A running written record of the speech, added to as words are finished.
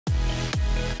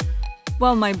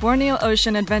Well, my Borneo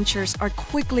Ocean adventures are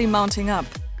quickly mounting up,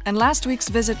 and last week's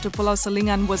visit to Pulau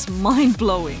Selingan was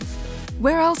mind-blowing.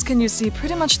 Where else can you see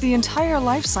pretty much the entire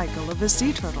life cycle of a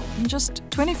sea turtle in just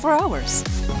 24 hours?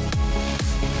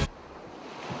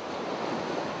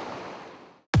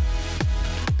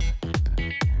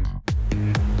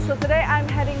 So today I'm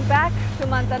heading back to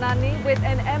Mantanani with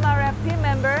an MRF team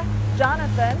member,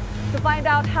 Jonathan, to find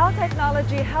out how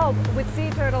technology helped with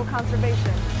sea turtle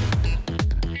conservation.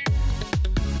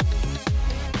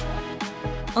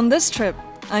 On this trip,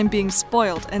 I'm being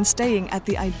spoiled and staying at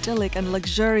the idyllic and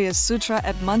luxurious Sutera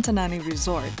at Mantanani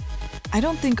Resort. I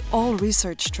don't think all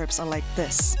research trips are like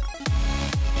this.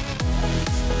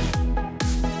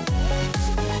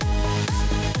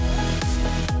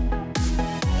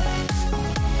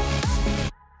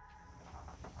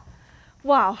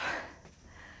 Wow,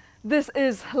 this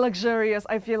is luxurious.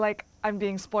 I feel like I'm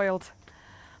being spoiled.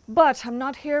 But I'm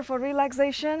not here for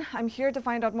relaxation. I'm here to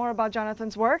find out more about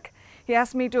Jonathan's work. He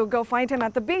asked me to go find him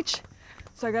at the beach,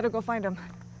 so I gotta go find him.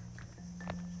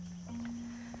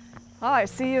 Oh, I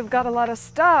see you've got a lot of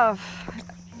stuff.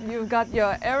 You've got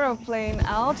your aeroplane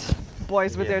out,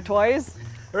 boys with their toys.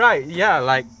 Right, yeah,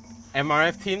 like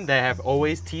MRF team, they have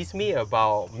always teased me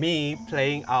about me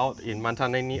playing out in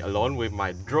Mantanani alone with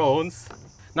my drones.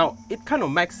 Now, it kind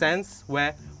of makes sense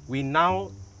where we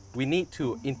need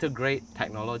to integrate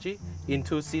technology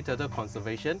into sea turtle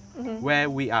conservation, where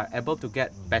we are able to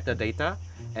get better data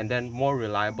and then more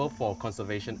reliable for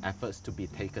conservation efforts to be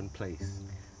taken place.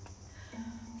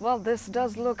 Well, this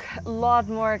does look a lot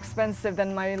more expensive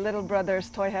than my little brother's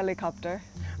toy helicopter.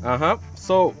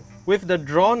 So with the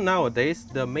drone nowadays,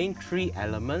 the main three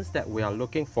elements that we are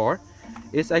looking for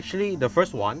is actually the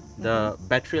first one, the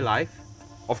battery life.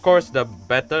 Of course, the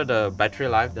better the battery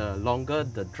life, the longer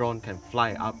the drone can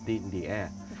fly up in the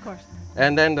air. Of course.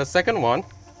 And then the second one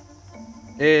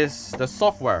is the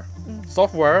software.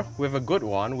 Software, with a good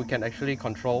one, we can actually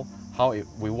control how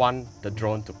we want the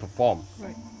drone to perform.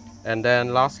 Right. And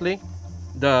then lastly,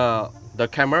 the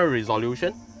camera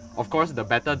resolution. Of course, the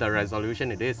better the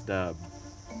resolution it is, the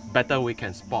better we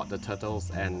can spot the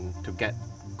turtles and to get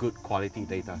good quality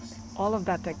data. All of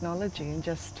that technology in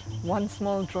just one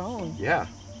small drone. Yeah.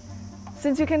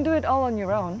 Since you can do it all on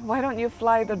your own, why don't you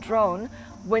fly the drone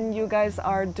when you guys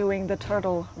are doing the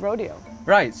turtle rodeo?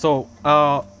 Right, so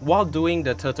while doing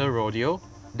the turtle rodeo,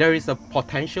 there is a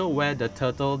potential where the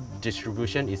turtle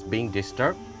distribution is being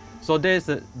disturbed. So this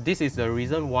is the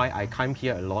reason why I come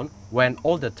here alone, when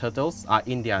all the turtles are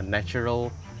in their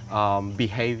natural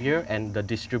behavior and the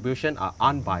distribution are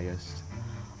unbiased.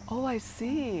 Oh, I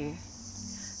see.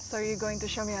 So are you going to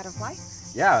show me how to fly?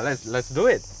 Yeah, let's do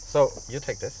it. So you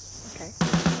take this. Okay.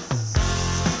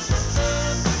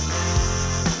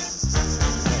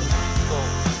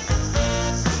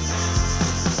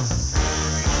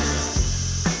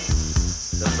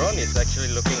 The drone is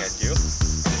actually looking at you.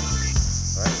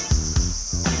 Right?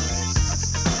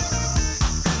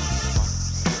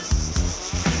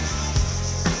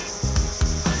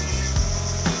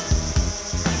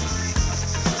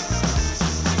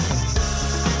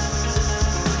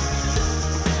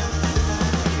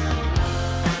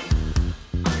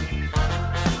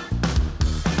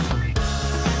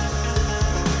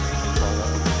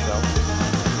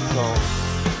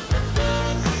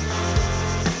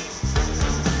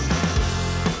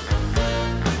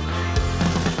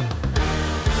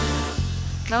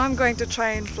 Now I'm going to try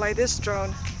and fly this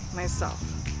drone myself.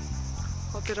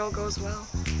 Hope it all goes well.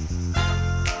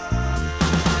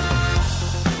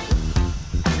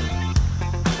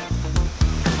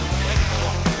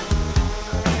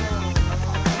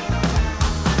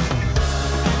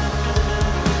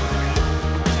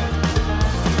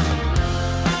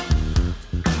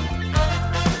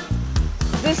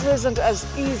 This isn't as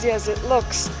easy as it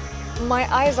looks. My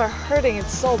eyes are hurting,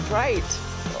 it's so bright.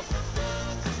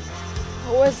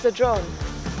 Where's the drone?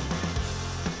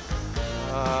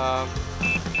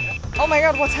 Oh my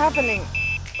god, what's happening?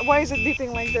 Why is it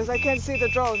beeping like this? I can't see the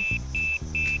drone.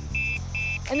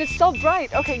 And it's so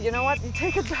bright. Okay, you know what? You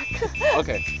take it back.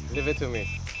 Okay, leave it to me.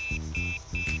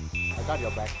 I got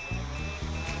your back.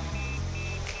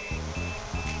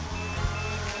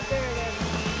 There it is.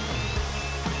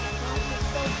 Oh, it's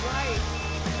so bright.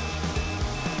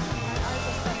 My eyes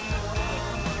are starting to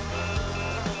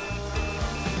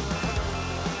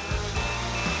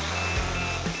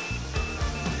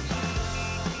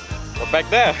We're back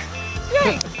there.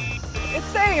 Yay! It's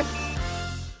safe.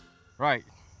 Right,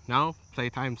 now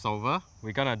playtime's over.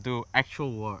 We're gonna do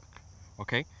actual work.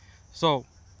 Okay, so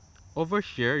over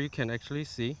here you can actually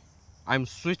see I'm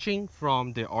switching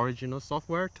from the original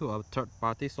software to a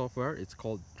third-party software. It's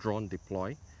called Drone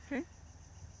Deploy. Okay.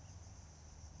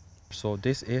 So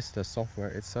this is the software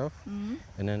itself.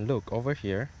 And then look over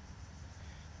here,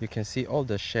 you can see all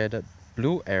the shaded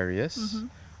blue areas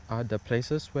are the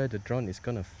places where the drone is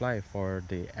gonna fly for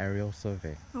the aerial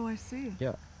survey. Oh, I see.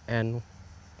 Yeah, and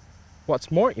what's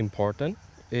more important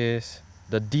is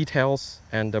the details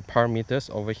and the parameters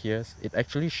over here. It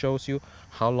actually shows you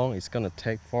how long it's gonna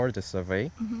take for the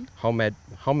survey, how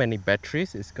many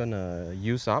batteries it's gonna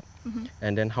use up,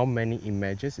 and then how many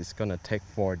images it's gonna take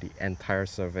for the entire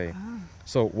survey.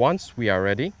 So once we are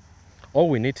ready, all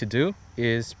we need to do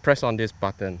is press on this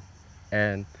button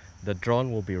and the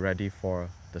drone will be ready for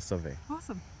the survey.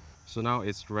 Awesome. So now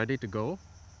it's ready to go.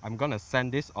 I'm gonna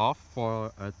send this off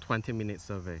for a 20-minute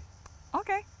survey.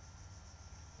 Okay.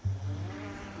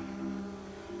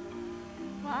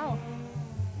 Wow.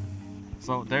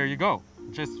 So there you go.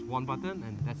 Just one button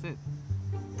and that's it.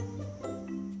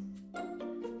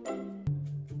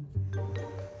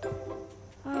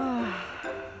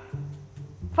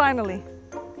 Finally,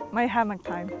 my hammock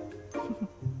time.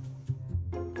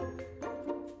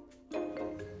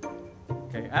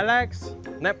 Okay, Alex,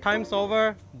 nap time's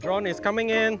over. Drone is coming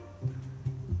in.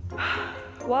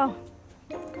 Wow.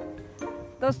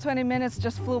 Those 20 minutes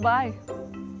just flew by.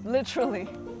 Literally.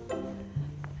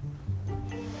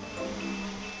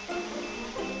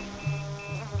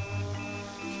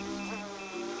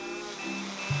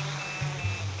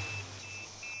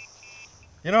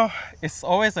 You know, it's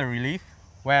always a relief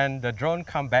when the drone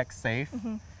come back safe.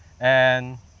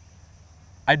 And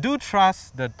I do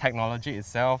trust the technology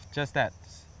itself, just that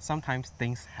sometimes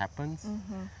things happen.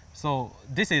 So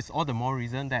this is all the more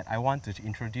reason that I want to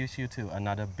introduce you to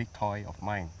another big toy of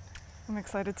mine. I'm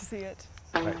excited to see it.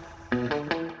 Right.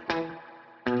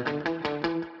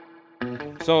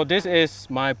 So this is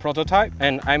my prototype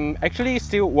and I'm actually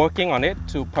still working on it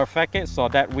to perfect it so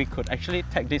that we could actually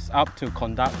take this up to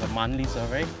conduct a monthly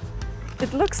survey.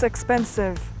 It looks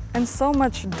expensive and so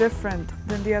much different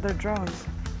than the other drones.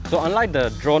 So unlike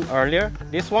the drone earlier,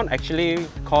 this one actually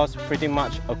costs pretty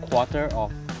much a quarter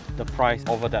of the price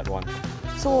over that one.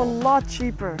 So a lot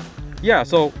cheaper. Yeah,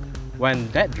 so when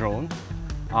that drone,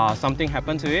 something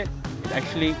happened to it, it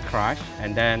actually crashed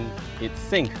and then it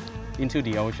sank into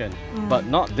the ocean. But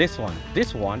not this one.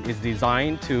 This one is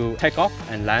designed to take off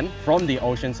and land from the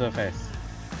ocean surface.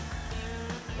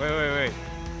 Wait.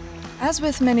 As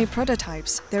with many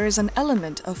prototypes, there is an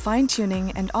element of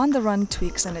fine-tuning and on-the-run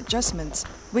tweaks and adjustments,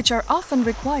 which are often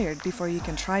required before you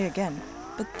can try again.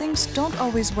 But things don't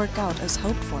always work out as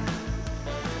hoped for.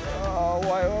 Oh,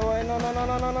 wait, no.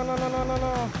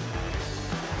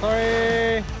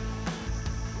 Sorry.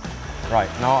 Right,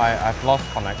 now I've lost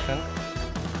connection.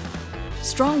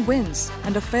 Strong winds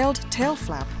and a failed tail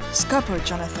flap scuppered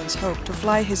Jonathan's hope to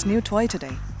fly his new toy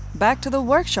today. Back to the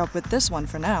workshop with this one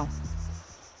for now.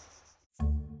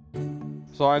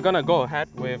 So I'm gonna go ahead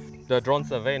with the drone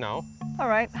survey now. All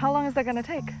right, how long is that gonna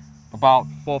take? About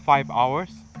 4 or 5 hours.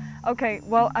 Okay,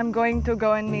 well, I'm going to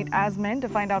go and meet Asmin to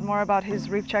find out more about his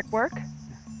reef check work.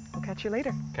 I'll catch you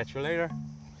later. Catch you later.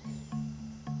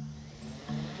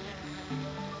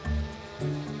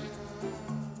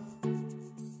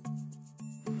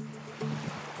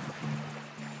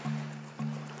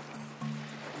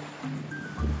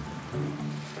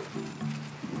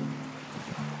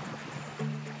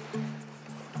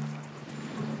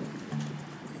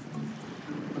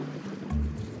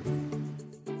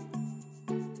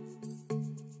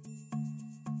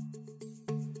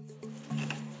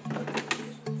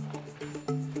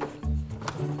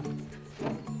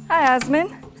 Hi, Asmin.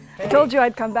 I told you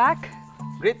I'd come back.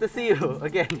 Great to see you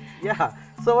again. Yeah.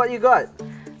 So what you got?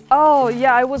 Oh,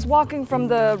 yeah, I was walking from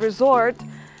the resort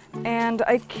and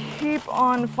I keep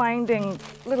on finding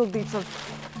little bits of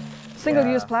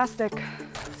single-use plastic.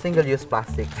 Single-use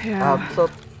plastic. Yeah. So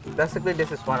basically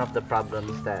this is one of the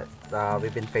problems that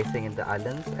we've been facing in the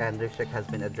islands, and Reefcheck has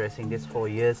been addressing this for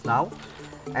years now.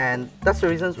 And that's the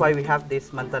reasons why we have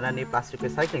this Mantanani Plastic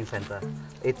Recycling Center.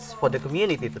 It's for the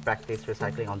community to practice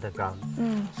recycling on the ground.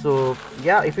 So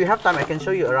yeah, if you have time, I can show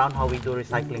you around how we do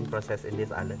recycling process in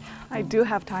this island. I do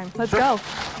have time. Let's go.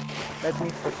 Let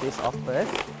me put this off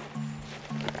first.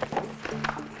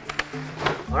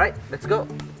 Alright, let's go.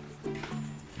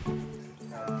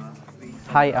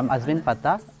 Hi, I'm Azmin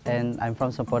Pata and I'm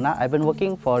from Sempurna. I've been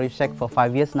working for Reefcheck for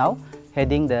 5 years now,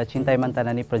 heading the Cintai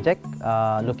Mantanani project,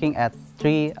 looking at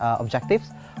 3 objectives.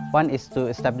 One is to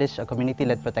establish a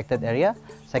community-led protected area,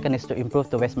 second is to improve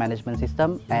the waste management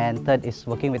system, and third is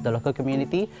working with the local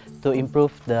community to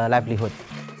improve the livelihood.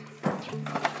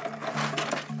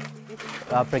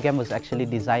 This program was actually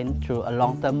designed through a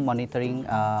long-term monitoring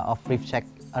of Reefcheck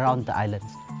around the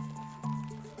islands.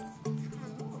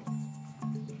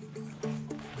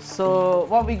 So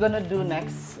what we're gonna do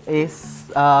next is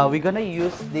we're gonna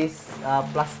use these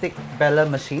plastic baler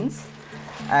machines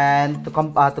and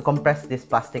to compress these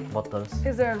plastic bottles.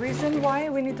 Is there a reason why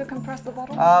we need to compress the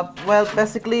bottles? Well,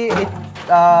 basically,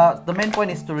 the main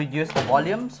point is to reduce the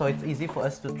volume, so it's easy for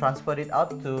us to transfer it out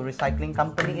to recycling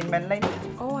company in mainland.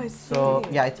 Oh, I see. So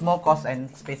yeah, it's more cost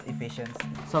and space efficient.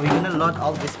 So we're gonna load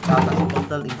all this plastic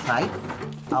bottle inside.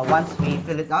 Once we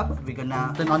fill it up, we're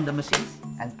gonna turn on the machines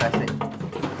and press it.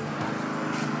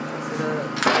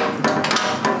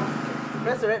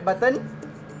 Press the red button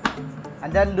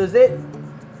and then lose it.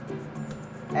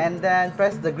 And then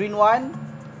press the green one,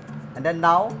 and then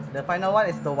now the final one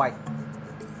is the white.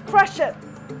 Crush it!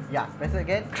 Yeah, press it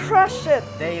again. Crush it!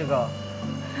 There you go.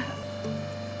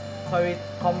 So we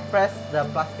compress the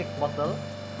plastic bottle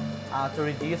to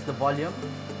reduce the volume,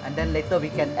 and then later we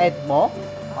can add more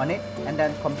on it and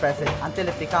then compress it until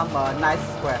it becomes a nice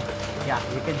square. Yeah,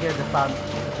 you can hear the sound.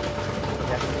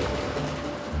 Yes.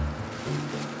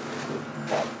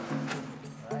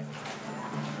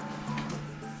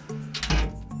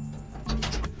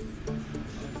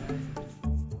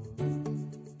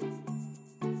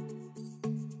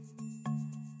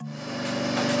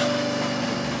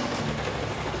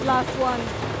 Last one.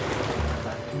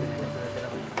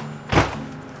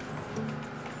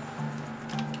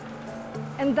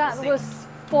 And that was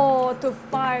 4 to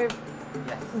 5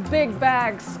 big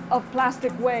bags of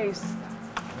plastic waste.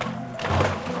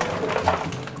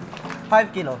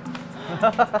 5 kilo.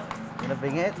 Gonna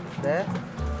bring it there.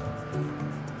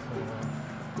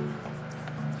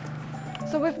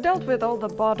 So we've dealt with all the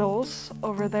bottles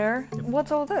over there.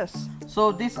 What's all this?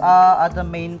 So these are the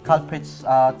main culprits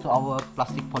to our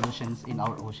plastic pollutions in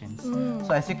our oceans.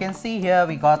 So as you can see here,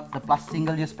 we got the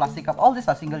single-use plastic cup. All these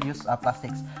are single-use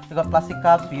plastics. We got plastic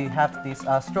cups, we have these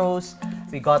straws,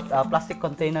 we got plastic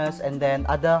containers, and then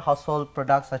other household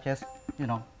products such as, you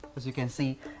know, as you can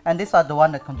see. And these are the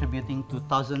one that contributing to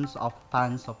thousands of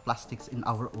tons of plastics in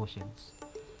our oceans.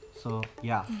 So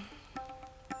yeah.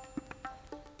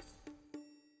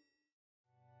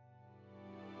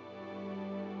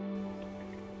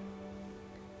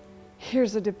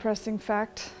 Here's a depressing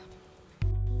fact.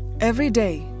 Every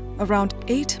day, around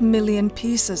 8 million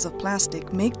pieces of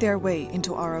plastic make their way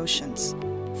into our oceans.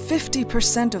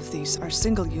 50% of these are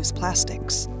single-use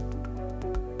plastics.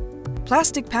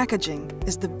 Plastic packaging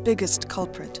is the biggest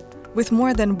culprit, with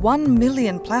more than 1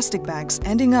 million plastic bags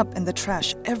ending up in the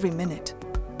trash every minute.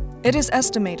 It is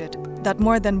estimated that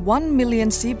more than 1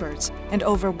 million seabirds and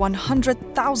over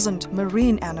 100,000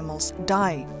 marine animals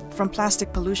die from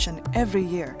plastic pollution every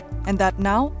year, and that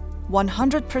now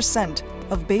 100%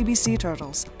 of baby sea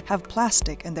turtles have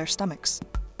plastic in their stomachs.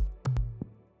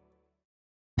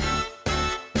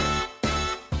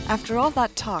 After all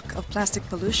that talk of plastic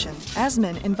pollution,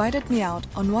 Asmin invited me out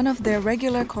on one of their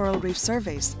regular coral reef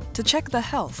surveys to check the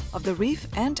health of the reef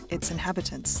and its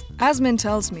inhabitants. Asmin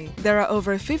tells me there are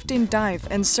over 15 dive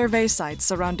and survey sites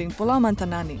surrounding Pulau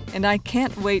Mantanani, and I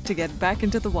can't wait to get back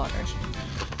into the water.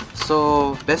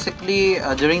 So basically,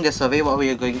 during the survey, what we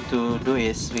are going to do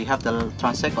is we have the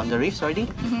transect on the reefs already.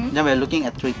 Then we are looking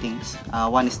at 3 things.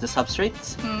 One is the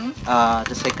substrates.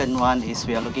 The second one is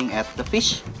we are looking at the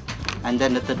fish. And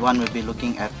then the third one will be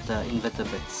looking at the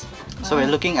invertebrates. So we're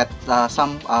looking at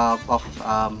some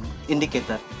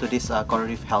indicator to this coral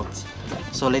reef health.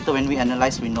 So later when we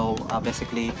analyze, we know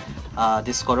basically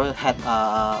this coral head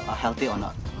are healthy or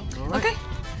not. Okay,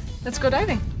 let's go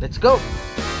diving. Let's go.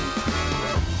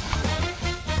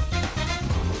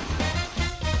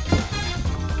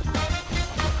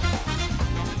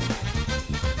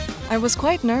 I was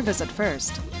quite nervous at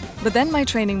first, but then my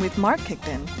training with Mark kicked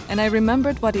in and I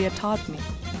remembered what he had taught me.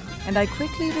 And I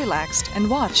quickly relaxed and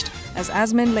watched as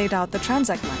Asmin laid out the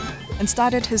transect line and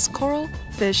started his coral,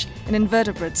 fish and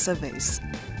invertebrate surveys.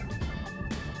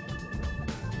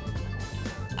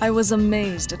 I was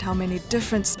amazed at how many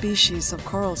different species of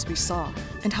corals we saw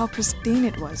and how pristine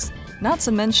it was, not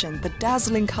to mention the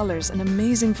dazzling colors and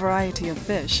amazing variety of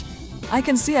fish. I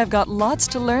can see I've got lots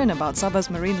to learn about Sabah's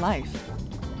marine life.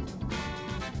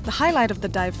 The highlight of the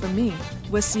dive for me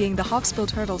was seeing the hawksbill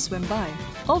turtle swim by,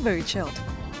 all very chilled.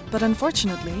 But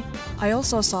unfortunately, I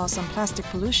also saw some plastic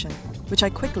pollution, which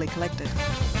I quickly collected.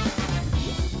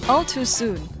 All too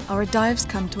soon, our dives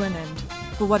come to an end,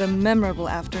 but what a memorable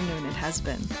afternoon it has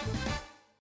been.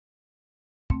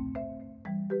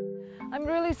 I'm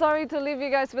really sorry to leave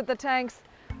you guys with the tanks.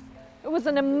 It was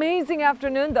an amazing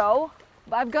afternoon though.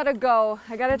 But I've got to go.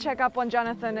 I got to check up on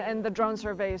Jonathan and the drone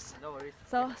surveys. No worries.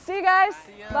 So, see you guys.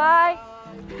 Bye.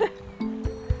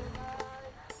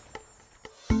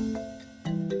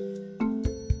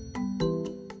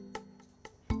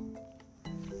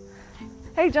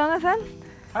 Hey, Jonathan.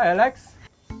 Hi, Alex.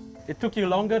 It took you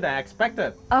longer than I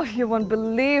expected. Oh, you won't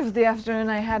believe the afternoon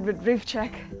I had with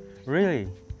Reefcheck. Really?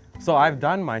 So I've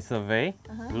done my survey,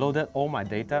 loaded all my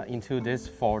data into this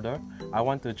folder. I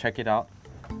want to check it out.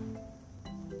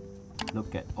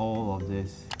 Look at all of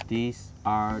this. These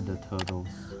are the turtles.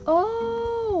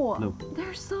 Oh, Look.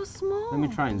 they're so small. Let me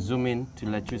try and zoom in to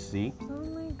let you see. Oh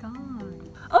my god.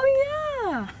 Oh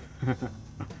yeah.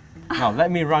 Now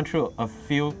let me run through a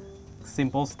few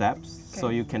simple steps so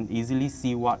you can easily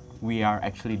see what we are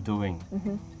actually doing.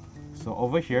 So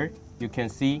over here, you can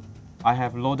see I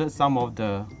have loaded some of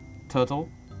the turtle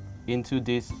into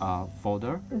this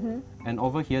folder. And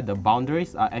over here, the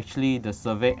boundaries are actually the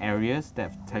survey areas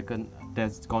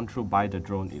that's gone through by the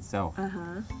drone itself.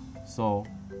 So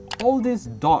all these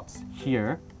dots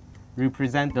here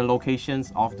represent the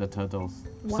locations of the turtles.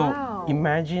 Wow. So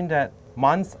imagine that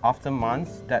months after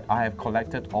months that I have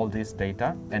collected all this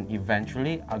data, and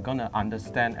eventually I'm gonna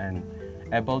understand and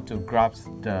able to grasp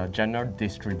the general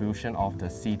distribution of the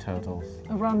sea turtles.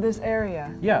 Around this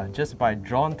area. Yeah, just by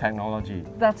drone technology.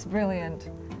 That's brilliant.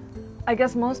 I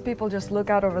guess most people just look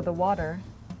out over the water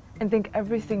and think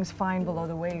everything's fine below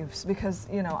the waves because,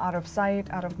 you know, out of sight,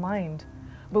 out of mind.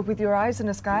 But with your eyes in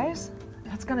the skies,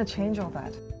 that's gonna change all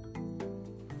that.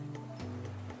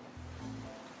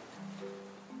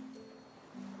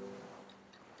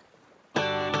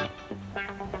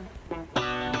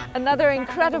 Another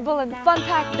incredible and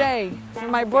fun-packed day for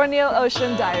my Borneo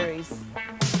Ocean Diaries.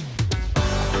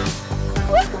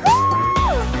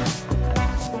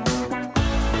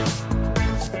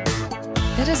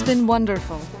 It has been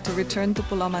wonderful to return to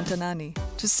Pulau Mantanani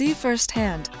to see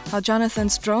firsthand how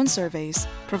Jonathan's drone surveys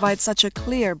provide such a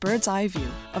clear bird's-eye view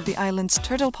of the island's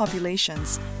turtle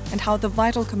populations and how the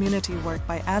vital community work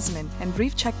by Asmin and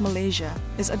Reefcheck Malaysia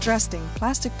is addressing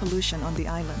plastic pollution on the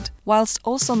island, whilst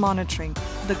also monitoring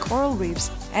the coral reefs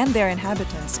and their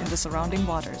inhabitants in the surrounding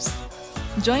waters.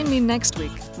 Join me next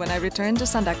week when I return to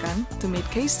Sandakan to meet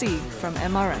KC from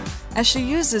MRF as she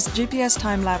uses GPS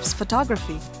time-lapse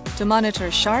photography to monitor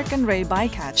shark and ray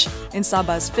bycatch in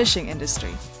Sabah's fishing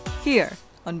industry, here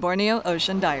on Borneo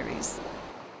Ocean Diaries.